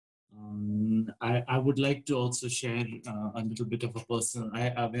I would like to also share a little bit of a personal.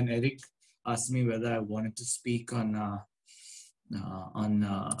 When Eric asked me whether I wanted to speak on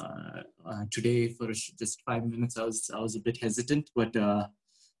today for just 5 minutes, I was a bit hesitant, but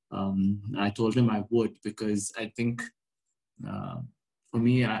I told him I would, because I think uh, for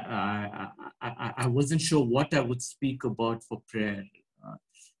me, I wasn't sure what I would speak about for prayer. Uh,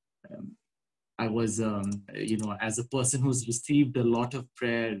 um, I was, as a person who's received a lot of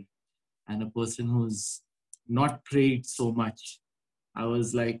prayer and a person who's not prayed so much, I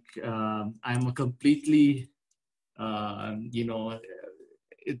was like, I'm a completely, you know,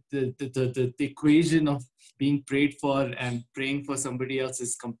 the equation of being prayed for and praying for somebody else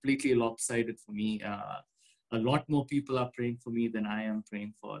is completely lopsided for me. A lot more people are praying for me than I am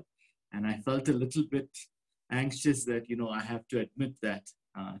praying for. And I felt a little bit anxious that, I have to admit that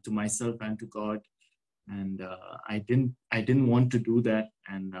to myself and to God. And I didn't want to do that.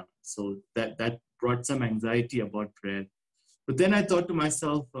 And so that brought some anxiety about prayer. But then I thought to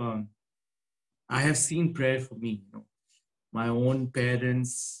myself, I have seen prayer for me, my own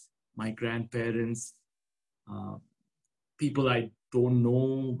parents, my grandparents, uh, people I don't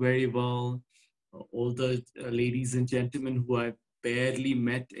know very well, older ladies and gentlemen who I've barely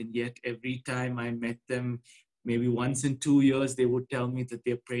met, and yet every time I met them, maybe once in 2 years, they would tell me that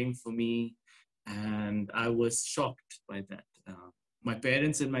they're praying for me, and I was shocked by that. My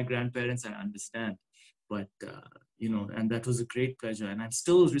parents and my grandparents, I understand, but and that was a great pleasure, and I'm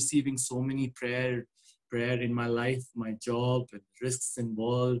still receiving so many prayer in my life, my job, and risks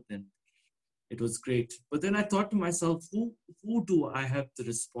involved, and it was great. But then I thought to myself, who do I have the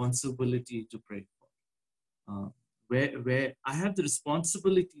responsibility to pray for? Where I have the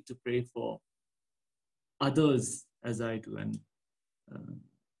responsibility to pray for others as I do, and uh,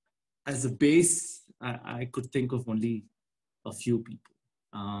 as a base, I could think of only a few people.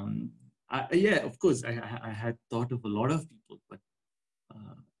 Yeah, of course, I had thought of a lot of people, but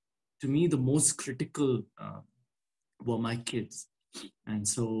to me, the most critical were my kids. And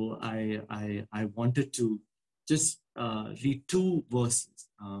so I wanted to just read two verses,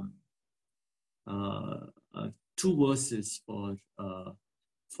 uh, uh, two verses for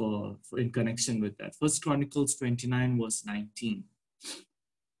in connection with that. First Chronicles 29 verse 19.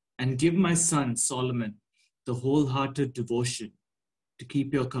 And give my son Solomon the wholehearted devotion to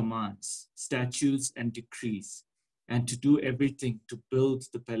keep your commands, statutes, and decrees, and to do everything to build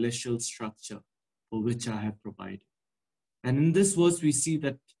the palatial structure for which I have provided. And in this verse, we see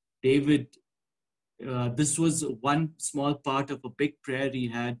that David, this was one small part of a big prayer he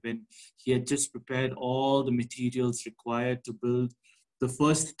had when he had just prepared all the materials required to build the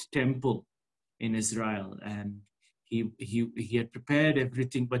first temple in Israel. And he had prepared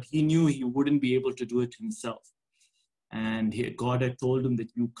everything, but he knew he wouldn't be able to do it himself. And God had told him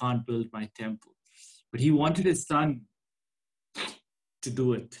that you can't build my temple. But he wanted his son to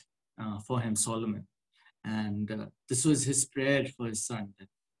do it for him, Solomon. And this was his prayer for his son, that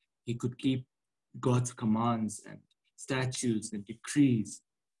he could keep God's commands and statutes and decrees.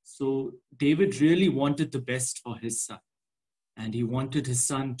 So David really wanted the best for his son, and he wanted his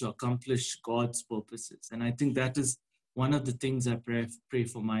son to accomplish God's purposes. And I think that is one of the things I pray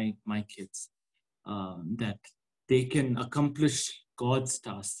for my kids, that they can accomplish God's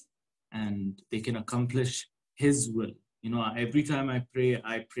task and they can accomplish his will. Every time I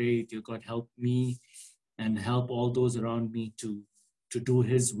pray, dear God, help me and help all those around me to do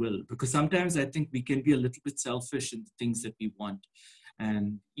his will. Because sometimes I think we can be a little bit selfish in the things that we want.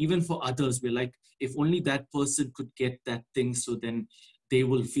 And even for others, we're like, if only that person could get that thing, so then they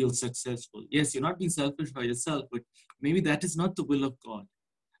will feel successful. Yes, you're not being selfish by yourself, but maybe that is not the will of God.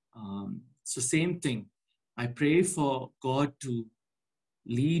 So same thing. I pray for God to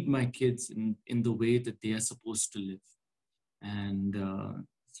lead my kids in the way that they are supposed to live. And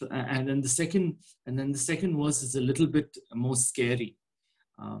then the second verse is a little bit more scary.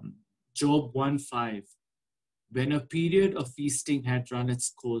 Job 1:5. When a period of feasting had run its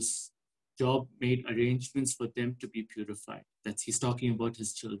course, Job made arrangements for them to be purified. He's talking about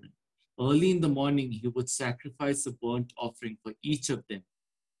his children. Early in the morning, he would sacrifice a burnt offering for each of them,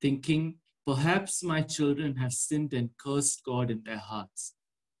 thinking, perhaps my children have sinned and cursed God in their hearts.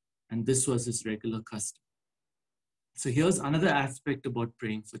 And this was his regular custom. So here's another aspect about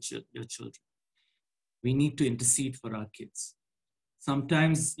praying for your children. We need to intercede for our kids.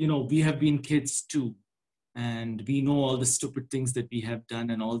 Sometimes, we have been kids too, and we know all the stupid things that we have done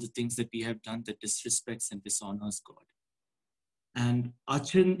and all the things that we have done that disrespects and dishonors God. And our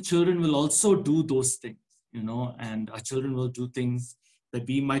children will also do those things, and our children will do things that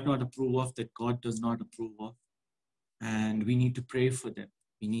we might not approve of, that God does not approve of. And we need to pray for them.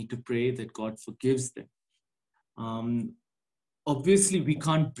 We need to pray that God forgives them. Obviously, we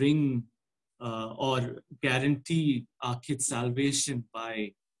can't bring or guarantee our kids' salvation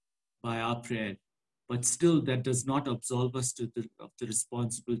by our prayer, but still, that does not absolve us of the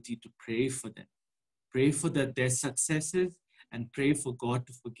responsibility to pray for them. Pray for their successes and pray for God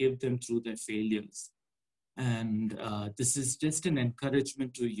to forgive them through their failures. And this is just an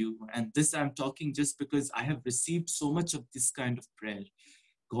encouragement to you. And this I'm talking just because I have received so much of this kind of prayer.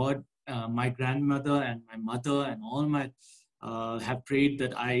 God, my grandmother and my mother and all my have prayed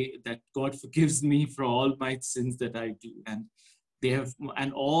that God forgives me for all my sins that I do. And they have,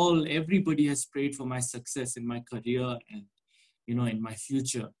 and everybody has prayed for my success in my career and, in my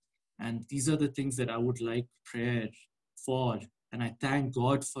future. And these are the things that I would like prayer for. And I thank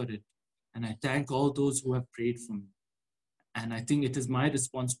God for it. And I thank all those who have prayed for me. And I think it is my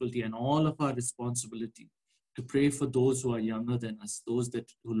responsibility and all of our responsibility to pray for those who are younger than us, those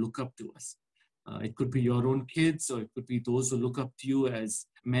who look up to us. It could be your own kids, or it could be those who look up to you as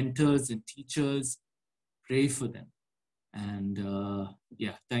mentors and teachers. Pray for them. And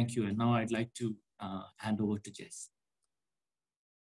yeah, thank you. And now I'd like to hand over to Jess.